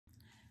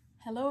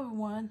Hello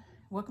everyone,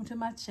 welcome to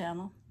my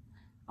channel.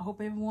 I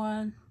hope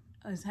everyone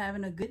is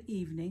having a good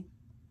evening.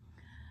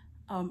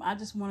 I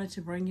just wanted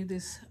to bring you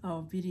this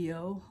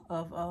video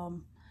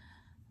of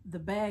the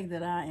bag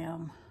that I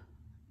am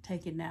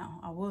taking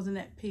now. I was in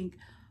that pink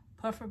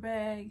puffer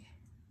bag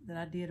that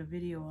I did a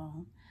video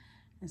on.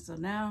 And so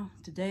now,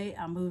 today,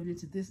 I moved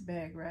into this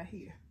bag right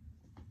here.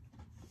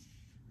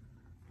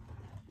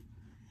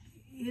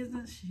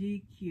 Isn't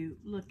she cute?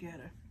 Look at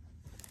her.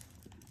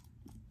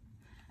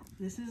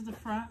 This is the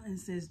front, and it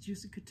says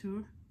Couture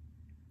Tote.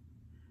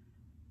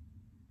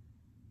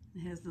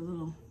 It has the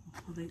little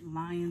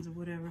lions or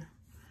whatever.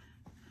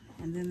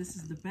 And then this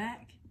is the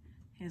back.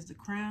 It has the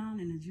crown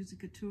and the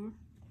Couture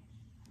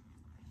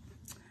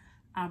Tote.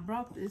 I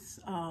brought this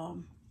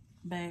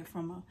bag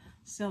from a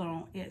seller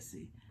on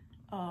Etsy.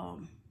 I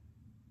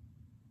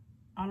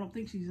don't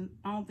think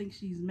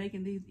she's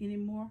making these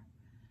anymore.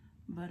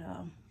 But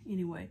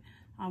anyway,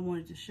 I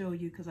wanted to show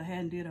you because I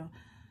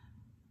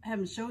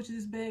haven't showed you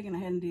this bag, and I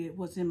hadn't did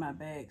what's in my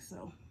bag,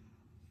 so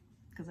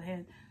because I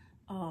hadn't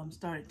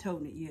started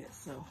toting it yet,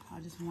 so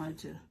I just wanted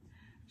to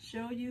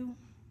show you.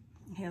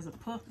 It has a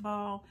puff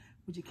ball,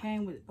 which it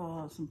came with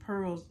some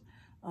pearls,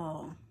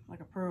 like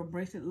a pearl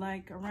bracelet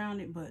like around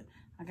it, but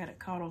I got it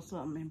caught on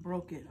something and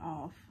broke it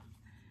off.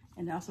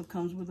 And it also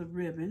comes with a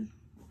ribbon.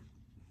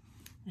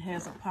 It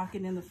has a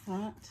pocket in the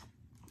front,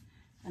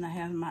 and I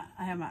have my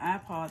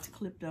iPods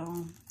clipped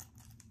on.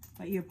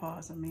 My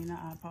earpods, I mean,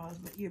 not iPods,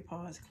 but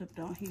earpods clipped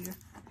on here.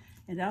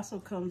 And it also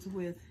comes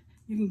with,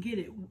 you can get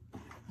it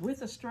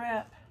with a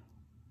strap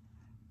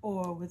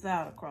or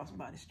without a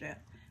crossbody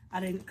strap. I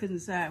couldn't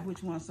decide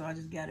which one, so I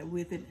just got it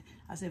with it.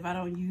 I said if I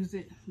don't use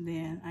it,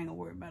 then I ain't gonna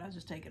worry about it. I'll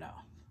just take it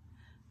off.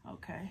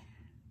 Okay.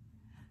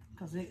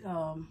 Because it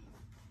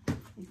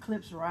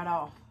clips right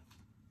off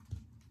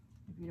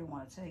if you don't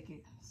want to take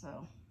it.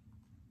 So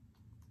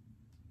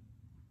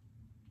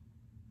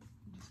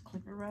just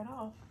clip it right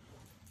off.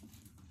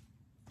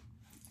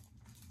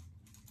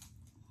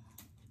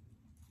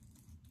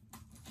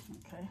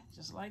 Okay,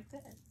 just like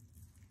that.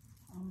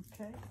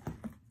 Okay.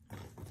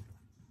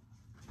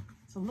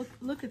 So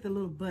look at the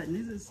little button.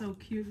 This is so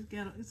cute.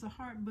 It's a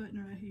heart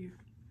button right here.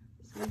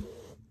 See?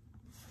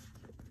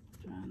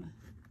 Trying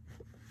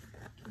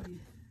to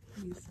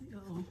can you see?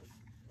 Uh-oh.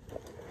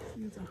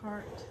 See, it's a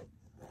heart.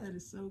 That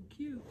is so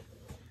cute.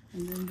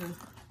 And then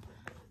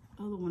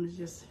the other one is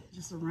just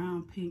a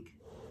round pink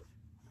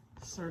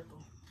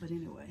circle. But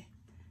anyway,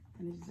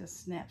 and it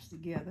just snaps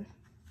together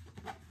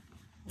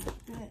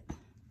like that.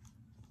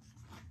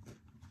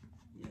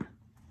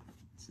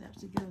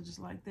 Snaps together just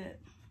like that.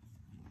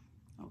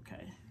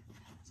 Okay,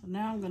 so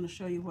now I'm going to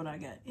show you what I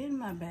got in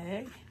my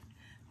bag,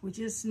 which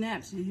is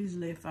snaps.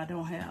 Usually if I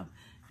don't have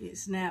it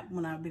snapped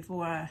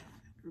before I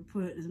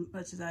put as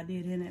much as I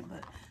did in it,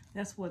 but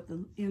that's what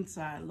the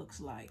inside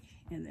looks like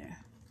in there.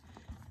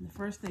 And the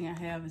first thing I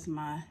have is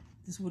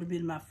this would have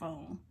been my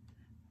phone.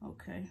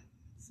 Okay,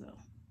 so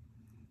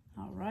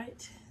all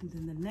right, and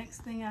then the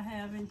next thing I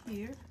have in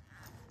here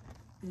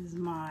is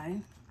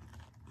my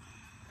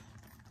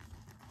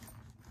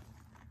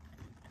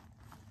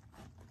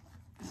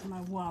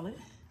wallet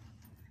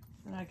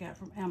that I got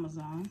from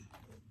Amazon.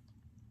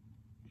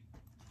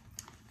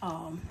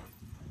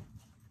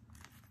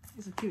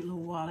 It's a cute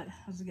little wallet.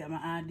 I just got my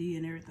ID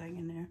and everything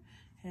in there.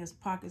 It has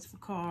pockets for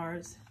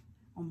cards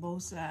on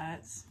both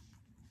sides.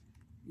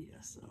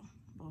 Yeah, so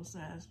both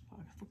sides,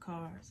 pockets for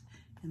cards.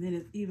 And then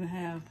it even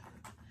have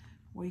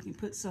where you can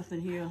put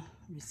something here,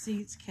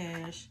 receipts,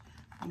 cash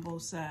on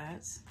both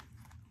sides.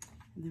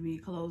 And then when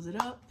you close it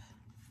up,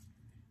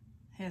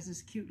 it has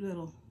this cute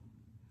little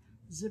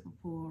zipper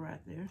pull right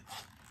there.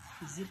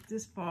 Zip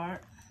this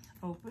part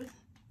open,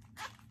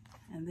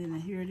 and then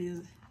here it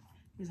is.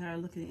 Here's how I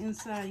look at the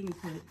inside. You can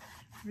put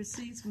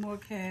receipts, more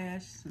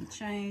cash, some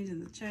change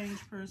in the change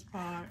purse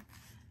part.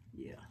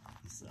 Yeah,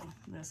 so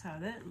that's how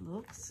that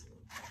looks.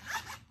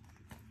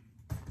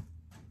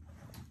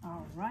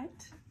 All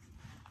right,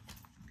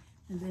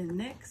 and then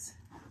next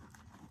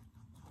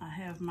I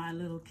have my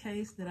little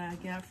case that I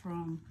got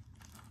from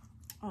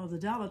the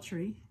Dollar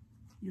Tree.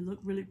 You look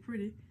really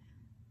pretty.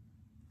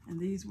 And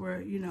these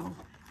were, you know,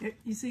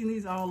 you see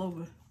these all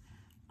over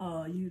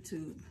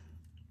YouTube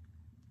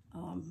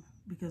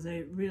because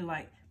they really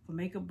like for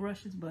makeup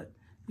brushes, but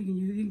you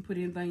can put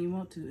anything you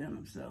want to in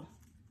them. So,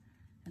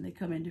 and they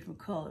come in different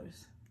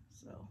colors.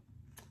 So,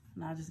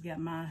 and I just got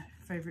my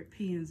favorite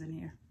pens in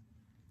here.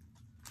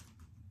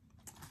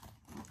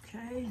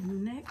 Okay,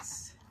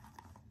 next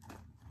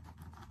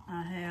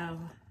I have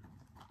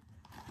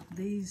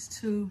these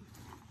two,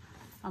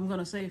 I'm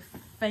gonna say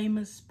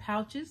famous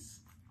pouches.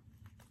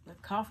 The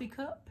coffee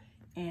cup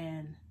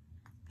and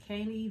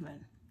Can't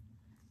Even,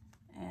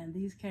 and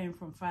these came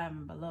from Five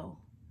and Below.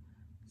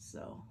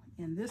 So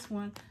in this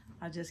one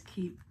I just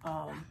keep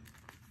some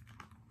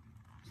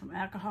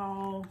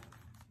alcohol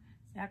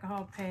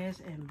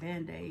pads and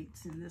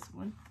band-aids in this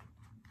one.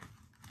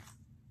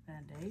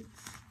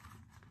 Band-aids.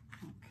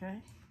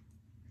 Okay,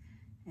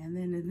 and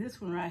then in this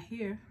one right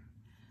here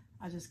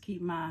I just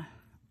keep my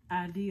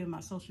ID of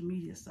my social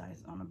media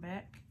sites on the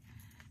back.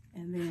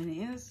 And then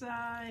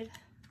side,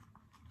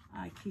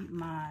 I keep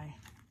my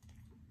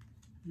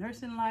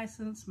nursing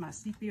license, my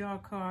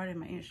CPR card, and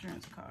my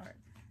insurance card.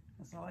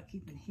 That's all I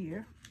keep in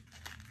here.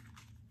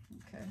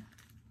 Okay.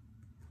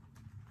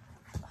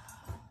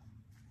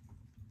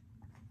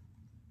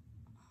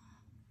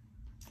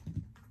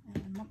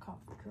 And my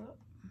coffee cup.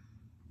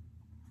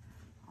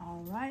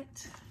 All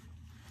right.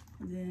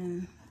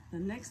 Then the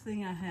next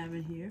thing I have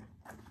in here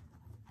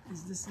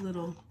is this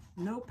little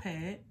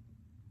notepad.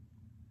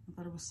 I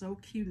thought it was so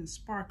cute and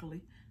sparkly.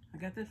 I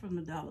got that from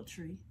the Dollar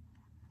Tree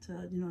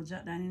to, you know,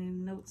 jot down any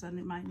notes I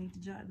might need to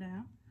jot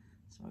down.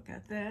 So I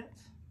got that.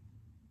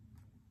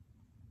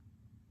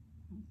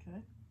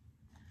 Okay.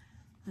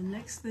 The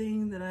next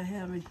thing that I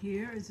have in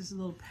here is this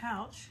little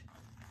pouch.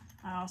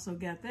 I also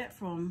got that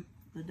from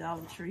the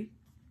Dollar Tree.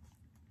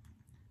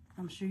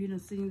 I'm sure you've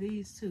seen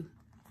these too.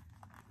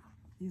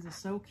 These are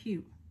so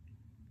cute.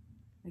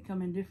 They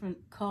come in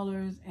different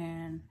colors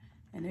and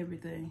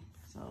everything.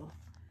 So,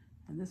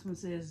 and this one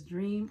says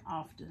dream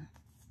often.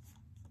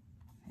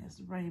 It has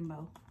the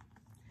rainbow.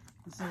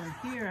 And so in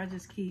here I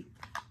just keep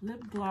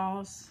lip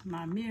gloss,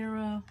 my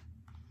mirror,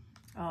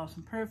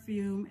 some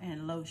perfume,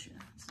 and lotion.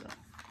 So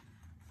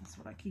that's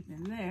what I keep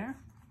in there.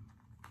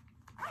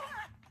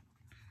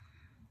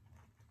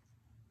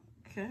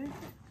 Okay.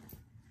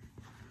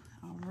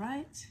 All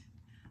right.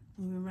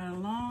 Moving right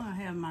along, I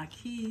have my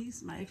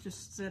keys, my extra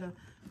set of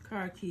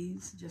car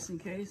keys, just in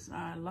case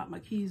I lock my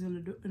keys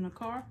in the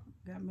car.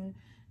 Got me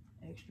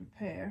an extra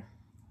pair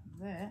of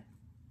that.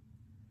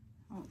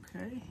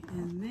 Okay,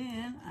 and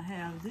then I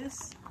have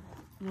this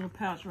little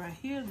pouch right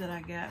here that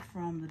I got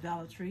from the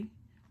Dollar Tree.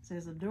 It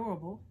says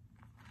adorable.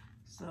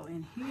 So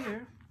in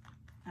here,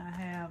 I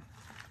have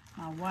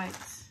my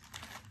wipes,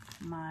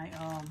 my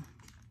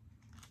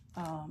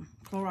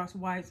Clorox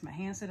wipes, my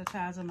hand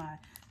sanitizer, my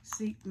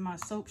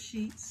soap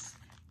sheets,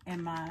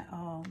 and my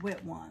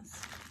wet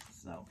ones.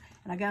 So,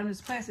 and I got them in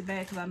this plastic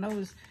bag because I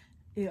noticed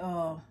it,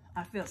 I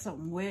felt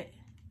something wet,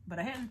 but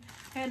I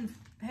hadn't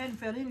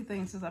felt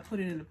anything since I put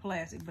it in the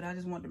plastic. But I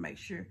just wanted to make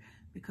sure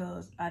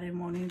because I didn't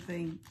want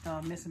anything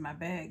messing my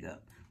bag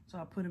up. So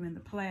I put them in the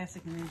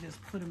plastic and then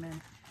just put them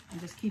in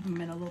and just keep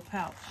them in a little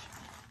pouch.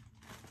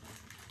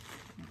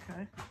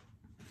 Okay.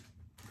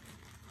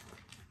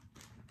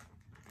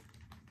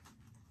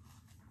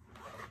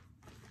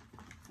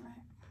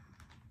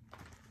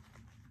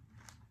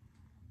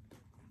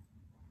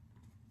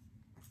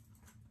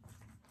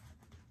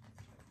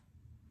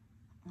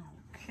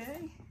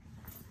 Okay,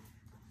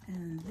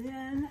 and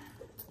then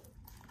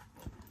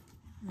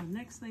the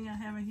next thing I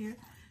have in here,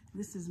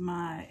 this is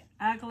my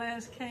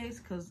eyeglass case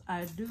because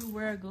I do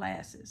wear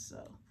glasses.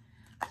 So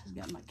just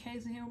got my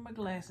case in here with my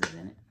glasses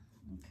in it.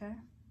 Okay.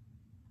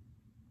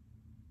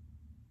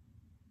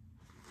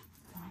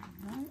 All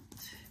right,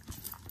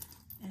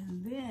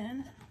 and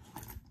then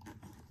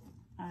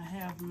I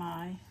have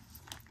my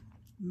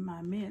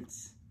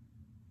mints,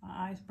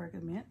 my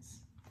icebreaker mints.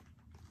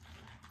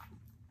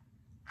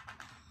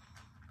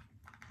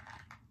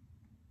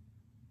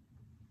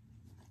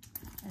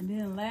 And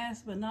then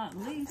last but not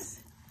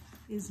least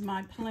is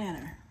my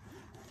planner,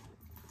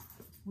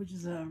 which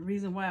is a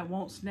reason why it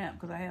won't snap,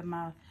 because I have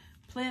my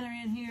planner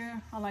in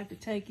here. I like to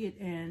take it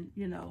and,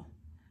 you know,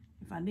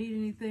 if I need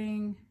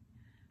anything,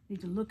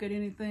 need to look at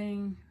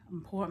anything,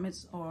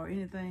 appointments or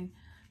anything,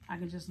 I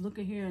can just look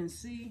in here and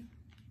see.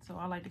 So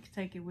I like to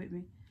take it with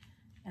me.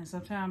 And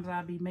sometimes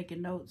I'll be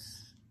making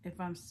notes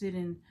if I'm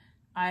sitting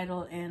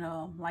idle and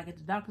like at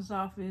the doctor's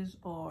office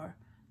or,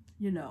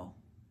 you know,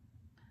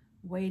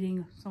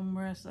 waiting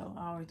somewhere. So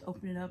I always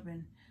open it up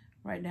and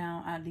write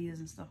down ideas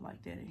and stuff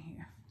like that in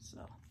here.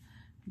 So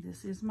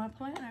this is my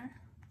planner,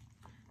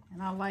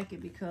 and I like it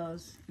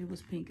because it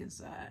was pink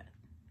inside,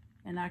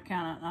 and I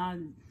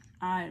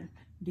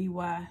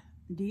DIY'd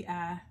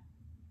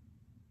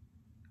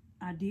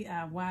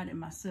it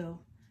myself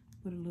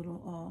with a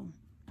little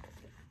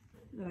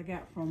that I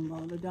got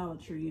from the Dollar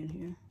Tree in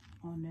here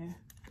on there.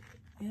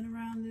 And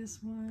around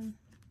this one,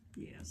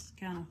 yes,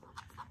 kind of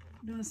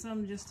doing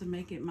something just to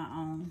make it my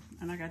own.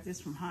 And I got this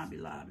from Hobby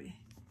Lobby.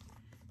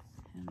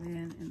 And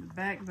then in the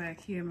back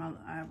here,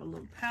 I have a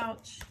little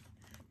pouch.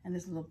 And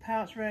this little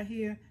pouch right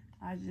here,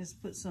 I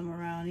just put some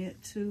around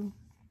it too,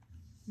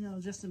 you know,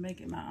 just to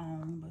make it my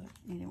own.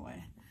 But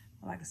anyway,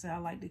 like I said, I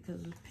liked it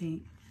because it's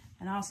pink.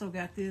 And I also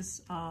got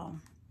this, I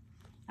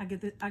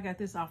got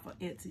this off of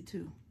Etsy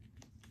too,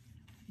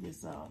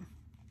 this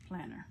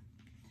planner.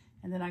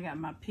 And then I got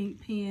my pink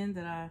pen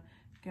that I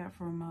got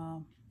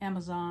from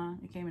Amazon.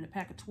 It came in a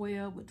pack of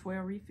 12 with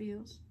 12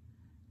 refills.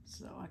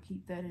 So I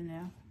keep that in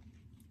there.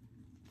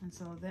 And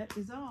so that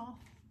is all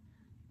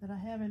that I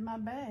have in my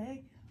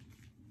bag.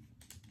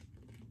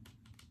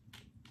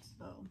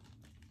 So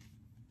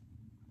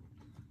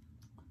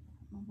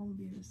I'm gonna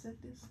be able to set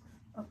this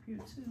up here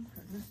too,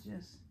 because it's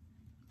just,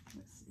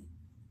 let's see.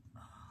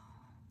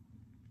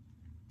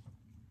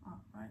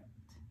 All right.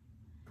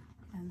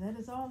 And that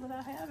is all that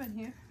I have in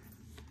here.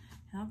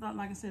 And I thought,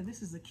 like I said,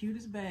 this is the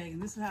cutest bag,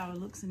 and this is how it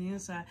looks in the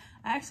inside.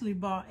 I actually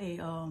bought a,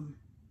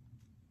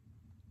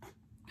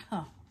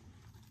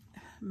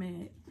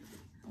 man,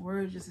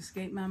 Word just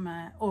escaped my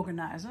mind.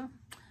 Organizer.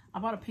 I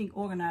bought a pink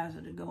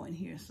organizer to go in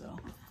here, so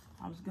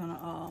I was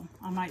gonna,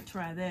 I might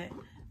try that.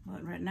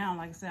 But right now,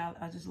 like I said,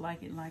 I just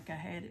like it like I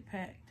had it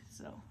packed.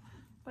 So,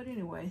 but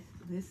anyway,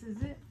 this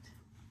is it.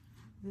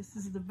 This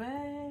is the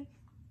bag.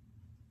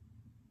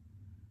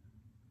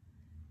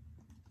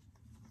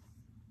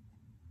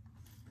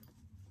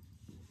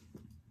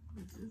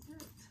 This is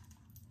it.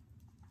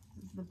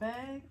 This is the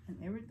bag and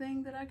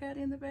everything that I got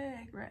in the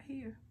bag right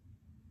here.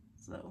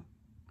 So,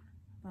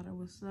 I thought it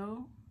was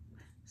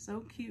so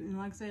cute. And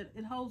like I said,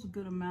 it holds a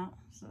good amount.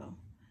 So,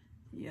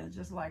 yeah,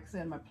 just like I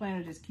said, my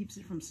planner just keeps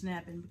it from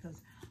snapping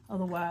because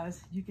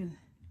otherwise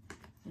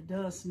it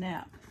does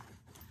snap.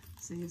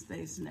 See, it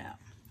stays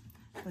snapped.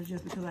 But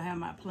just because I have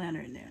my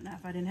planner in there. Now,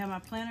 if I didn't have my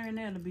planner in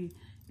there,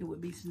 it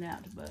would be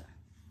snapped. But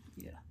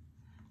yeah.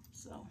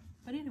 So,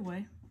 but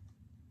anyway.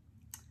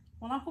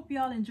 Well, I hope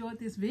y'all enjoyed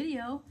this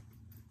video.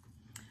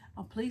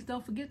 Oh, please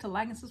don't forget to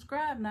like and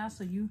subscribe now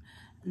so you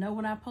know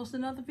when I post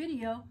another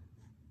video.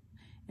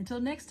 Until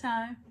next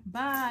time,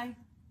 bye.